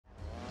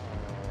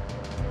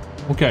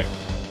Okay.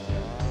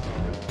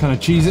 Can I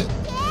cheese it?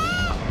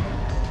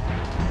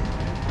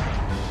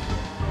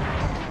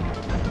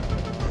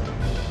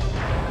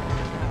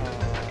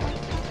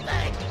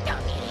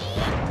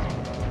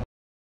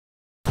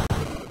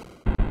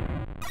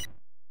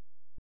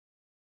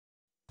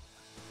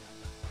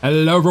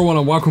 Hello everyone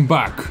and welcome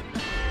back.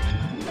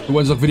 The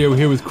Wenslock video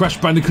here with Crash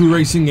Bandicoot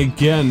Racing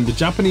again. The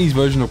Japanese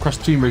version of Crash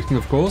Team Racing,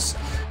 of course.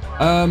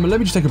 Let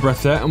me just take a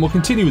breath there and we'll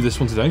continue with this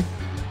one today.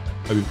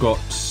 We've got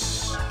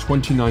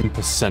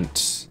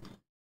 29%.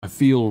 I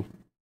feel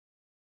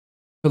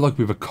like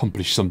we've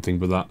accomplished something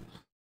with that.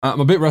 I'm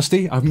a bit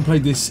rusty. I haven't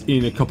played this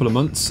in a couple of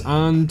months,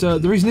 and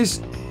the reason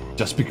is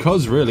just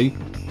because, really.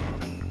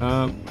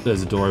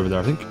 There's a door over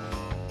there, I think.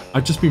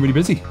 I've just been really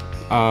busy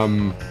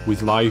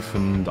with life,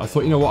 and I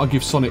thought, you know what, I'll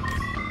give Sonic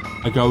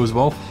a go as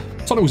well.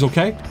 Sonic was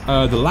okay.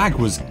 The lag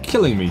was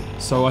killing me,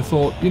 so I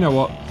thought, you know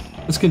what,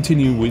 let's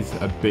continue with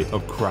a bit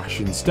of Crash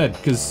instead,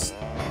 because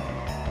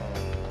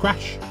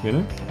Crash, you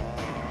know?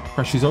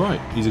 Crash is alright.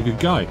 He's a good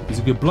guy. He's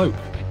a good bloke.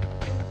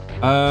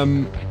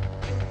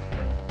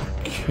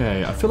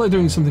 Okay, I feel like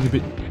doing something a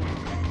bit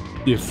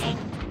different.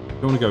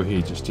 Don't want to go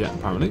here just yet,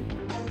 apparently.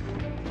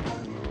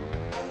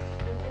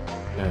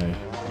 Okay.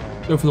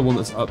 Go for the one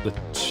that's up the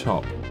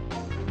top.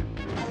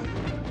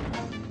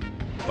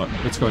 But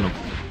what's going on?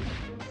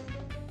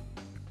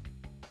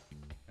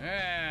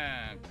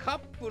 カッ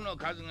プの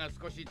数が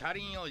少し足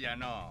りんようじゃ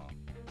の。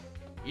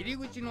入り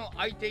口の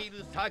空いてい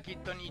るサーキッ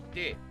トに行っ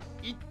て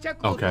一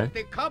着を取っ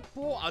てカッ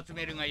プを集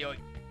めるがよい。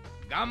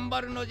頑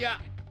張るのじゃ。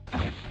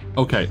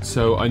Okay,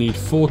 so I need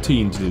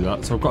 14 to do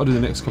that, so I've got to do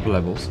the next couple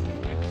levels.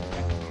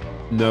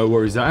 No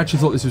worries. I actually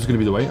thought this was going to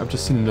be the way. I've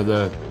just seen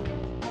another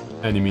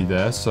enemy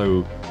there,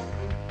 so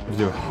I'll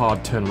do a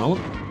hard turn on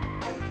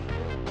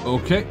that one.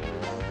 Okay.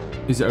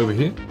 Is it over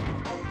here?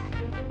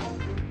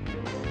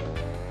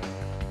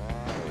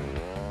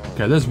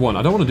 Okay, there's one.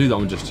 I don't want to do that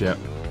one just yet.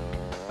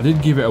 I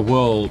did give it a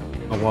whirl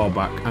a while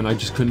back, and I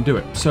just couldn't do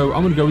it. So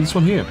I'm going to go with this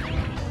one here.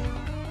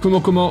 Come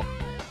on, come on.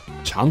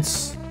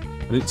 Chance?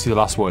 I didn't see the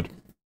last word.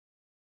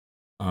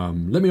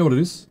 Let me know what it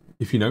is,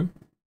 if you know.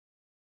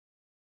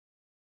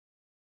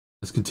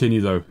 Let's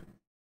continue though.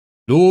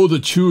 Lord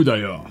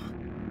Chudaya.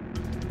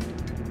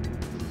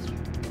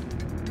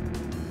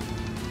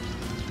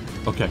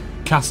 Okay,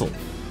 castle.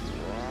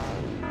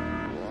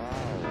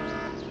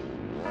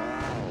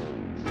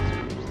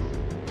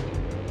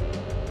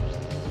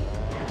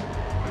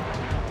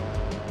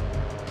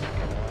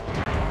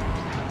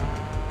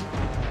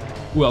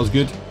 Ooh, that was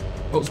good.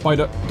 Oh,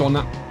 spider, don't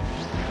want that.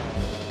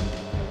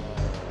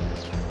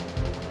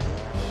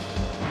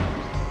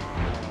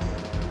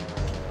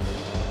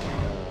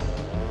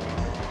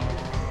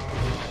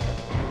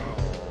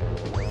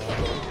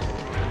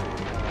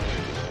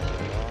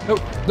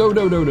 No.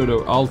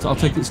 I'll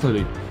take it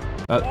slowly.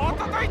 Bye.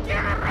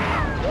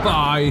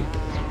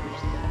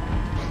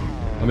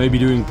 I may be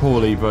doing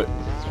poorly, but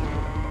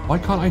why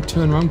can't I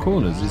turn around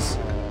corners? It's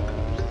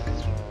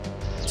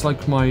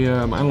like my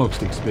my analog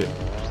stick's a bit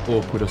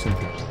awkward or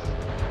something.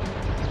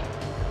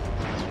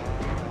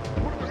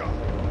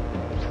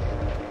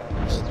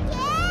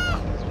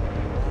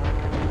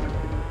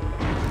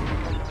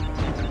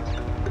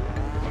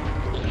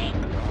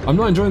 I'm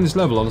not enjoying this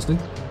level, honestly.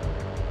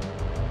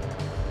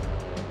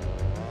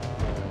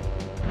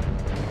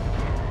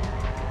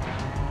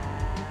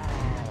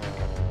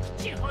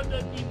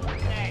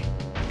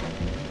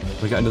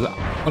 We get into that.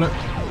 Oh no.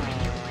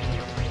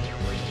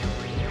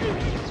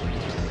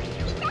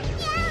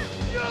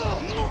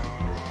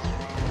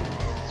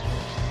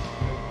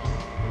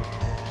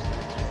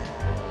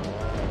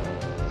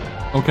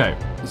 Okay,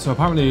 so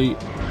apparently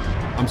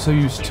I'm so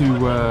used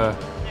to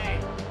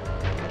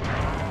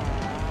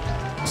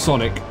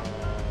Sonic,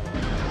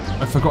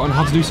 I've forgotten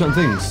how to do certain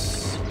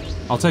things.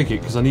 I'll take it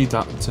because I need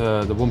that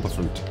the Wumpa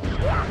fruit.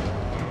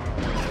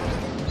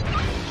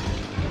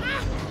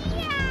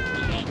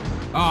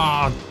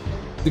 Ah,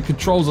 the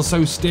controls are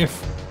so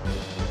stiff.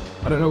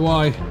 I don't know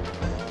why.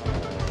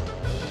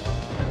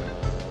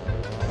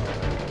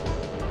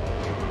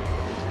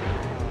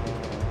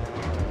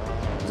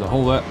 There's a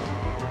hole there.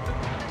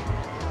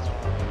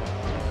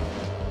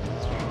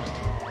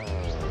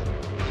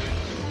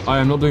 I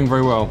am not doing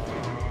very well.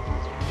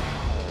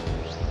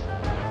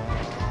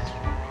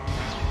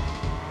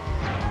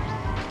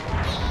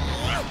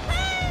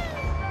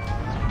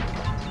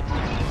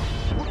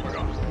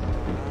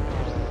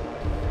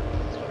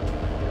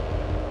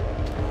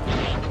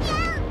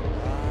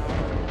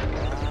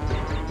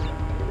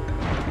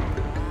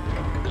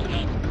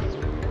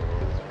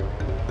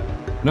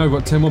 No, I've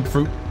got 10 Wumpa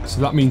fruit, so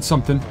that means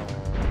something.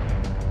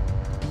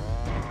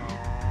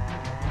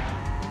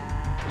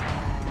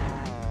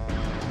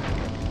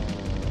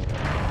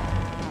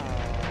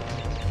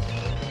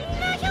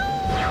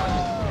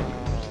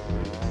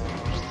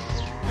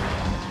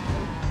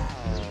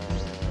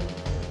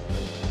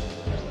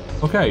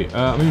 Okay,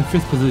 I'm in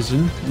 5th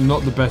position.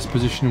 Not the best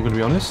position, I'm going to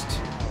be honest.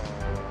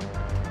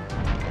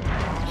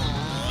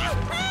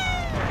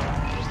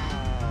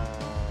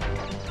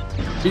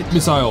 Eat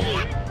missile.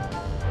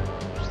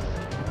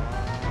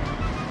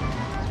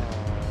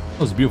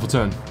 That was a beautiful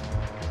turn.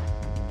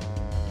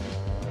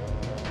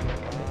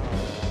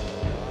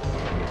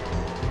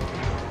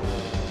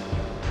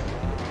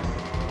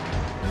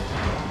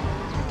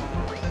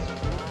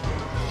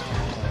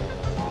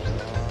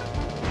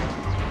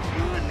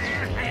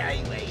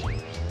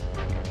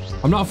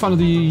 I'm not a fan of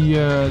the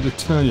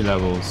turny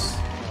levels.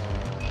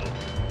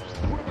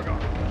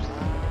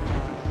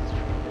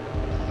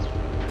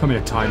 Come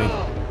here, Tiny.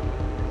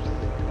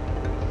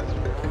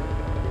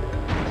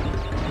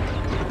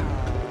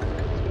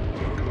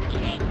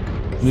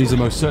 These are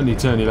most certainly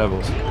turny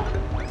levels.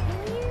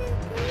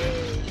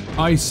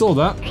 I saw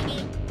that,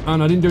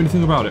 and I didn't do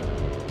anything about it.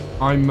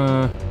 I'm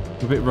a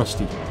bit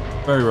rusty.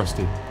 Very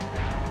rusty.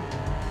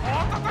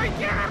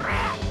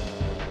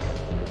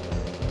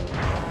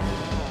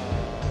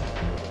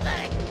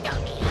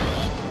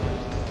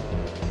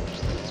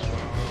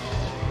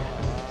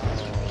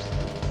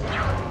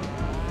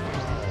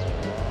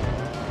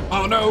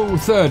 Oh no,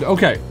 third.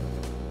 Okay.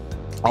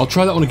 I'll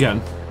try that one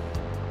again.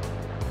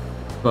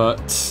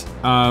 But,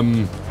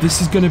 this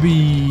is gonna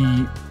be...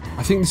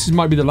 I think this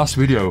might be the last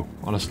video,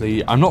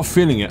 honestly. I'm not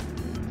feeling it.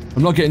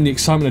 I'm not getting the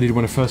excitement I did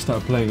when I first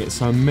started playing it,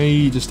 so I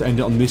may just end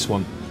it on this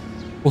one.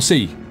 We'll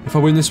see. If I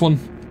win this one,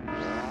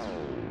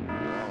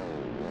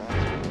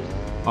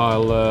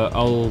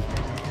 I'll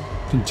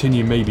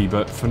continue maybe,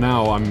 but for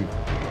now, I'm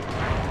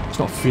just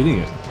not feeling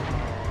it.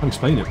 I can't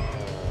explain it.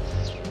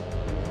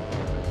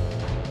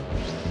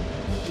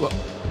 Well,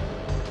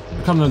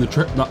 I can't know the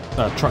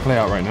track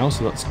layout right now,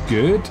 so that's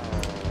good.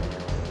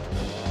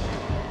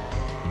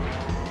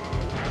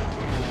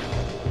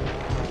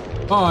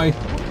 Bye.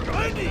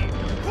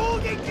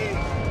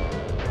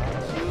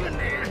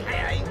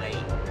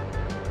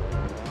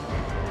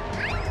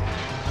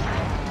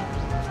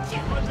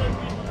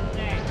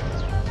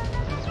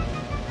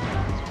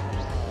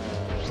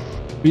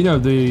 But you know,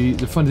 the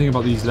funny thing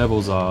about these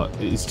levels are,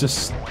 it's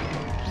just,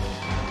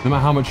 no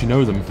matter how much you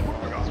know them,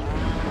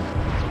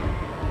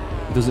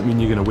 it doesn't mean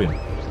you're going to win.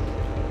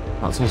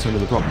 That's also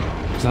another problem,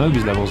 because I know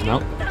these levels now.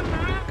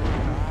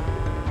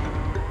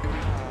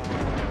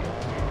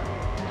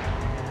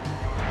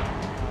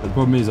 But the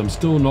problem is, I'm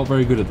still not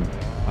very good at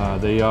them.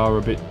 They are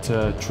a bit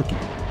tricky.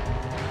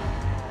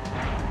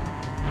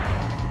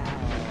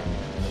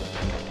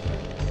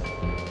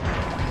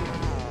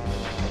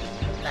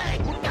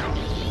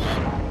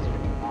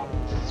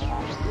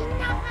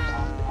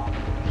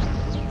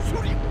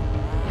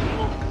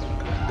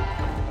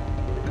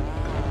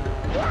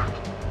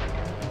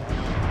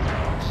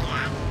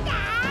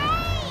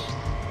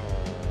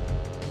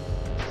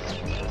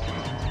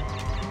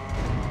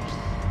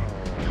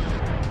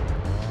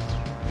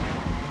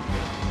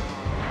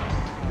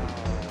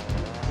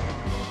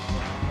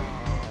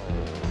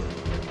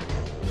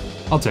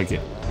 I'll take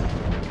it.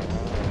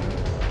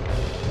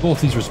 Both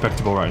these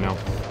respectable right now.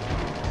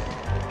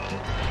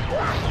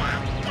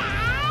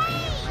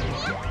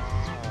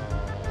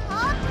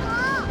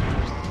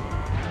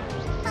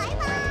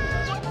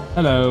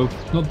 Hello,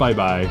 not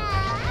bye-bye.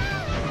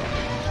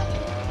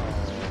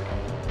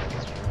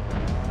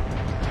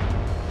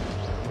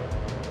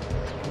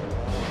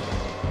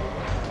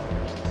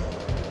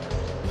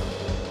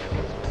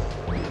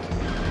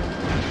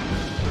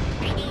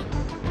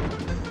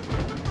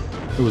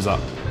 Who was that?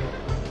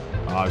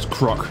 Ah, it's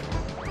Croc.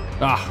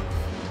 Ah.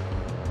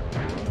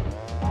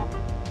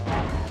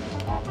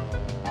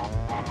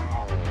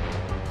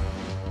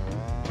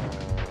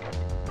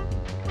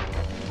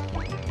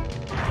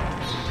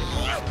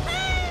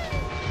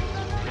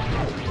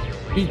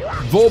 Eat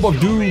Orb of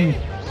Doom.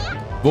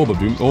 Orb of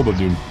Doom. Orb of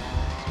Doom.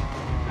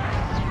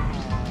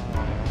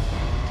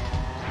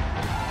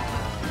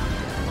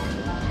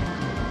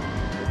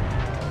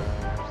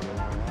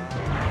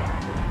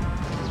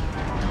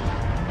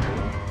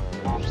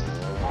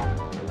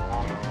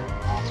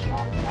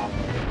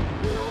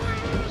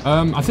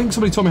 I think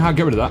somebody told me how to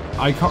get rid of that.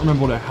 I can't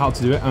remember how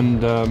to do it,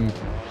 and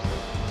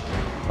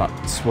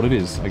that's what it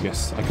is, I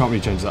guess. I can't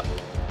really change that.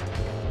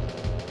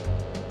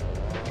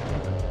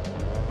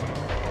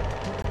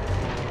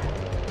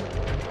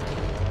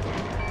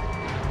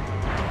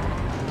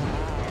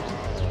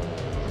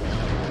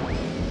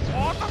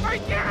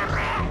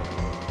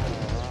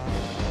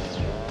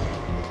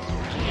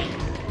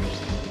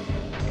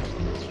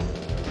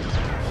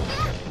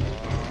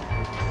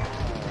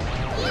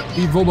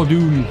 Orb of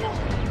Doom.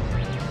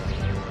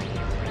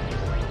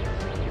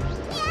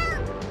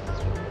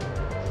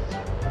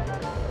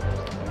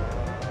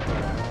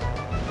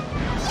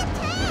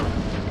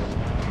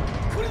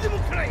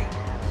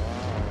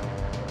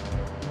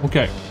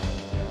 Okay.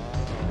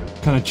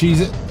 Can I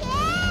cheese it?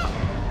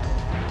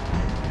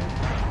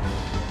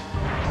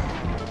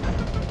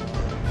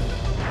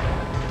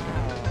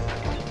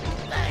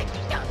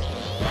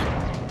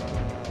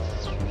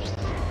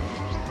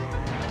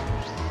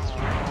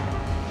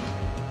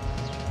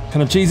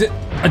 Can I cheese it?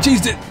 I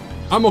cheesed it!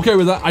 I'm okay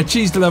with that. I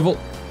cheesed the level.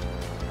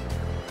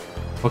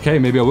 Okay,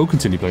 maybe I will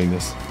continue playing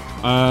this.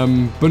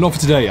 But not for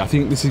today. I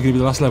think this is going to be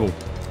the last level.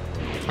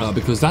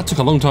 Because that took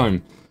a long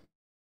time.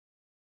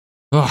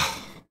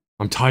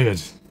 I'm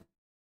tired.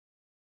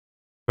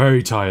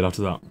 Very tired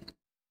after that.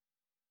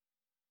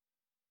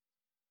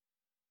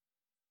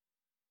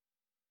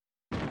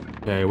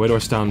 Okay, where do I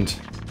stand?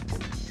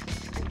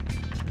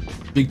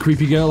 Big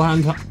creepy girl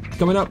hand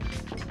coming up.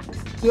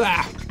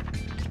 Ah!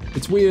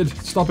 It's weird.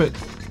 Stop it.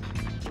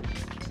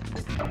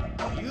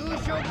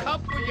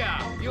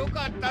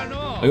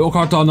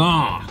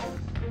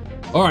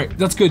 Alright,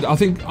 that's good. I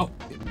think... I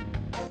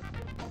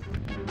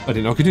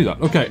didn't know I could do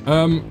that. Okay,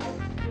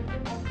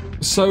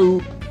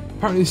 so...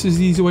 Apparently this is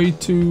the easy way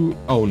to...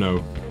 Oh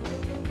no.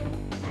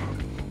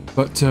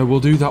 But we'll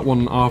do that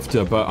one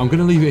after, but I'm going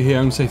to leave it here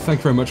and say thank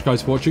you very much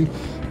guys for watching.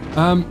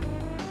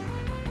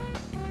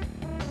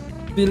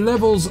 The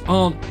levels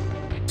aren't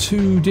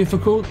too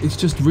difficult, it's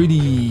just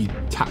really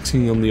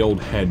taxing on the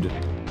old head.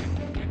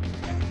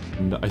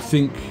 And I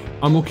think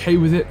I'm okay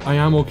with it. I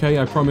am okay,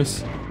 I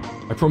promise.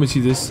 I promise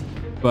you this.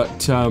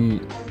 But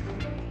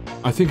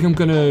I think I'm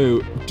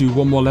gonna do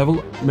one more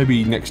level,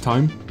 maybe next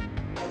time,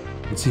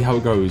 and see how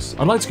it goes.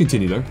 I'd like to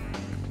continue though.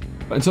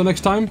 But until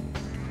next time,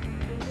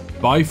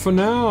 bye for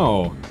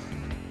now.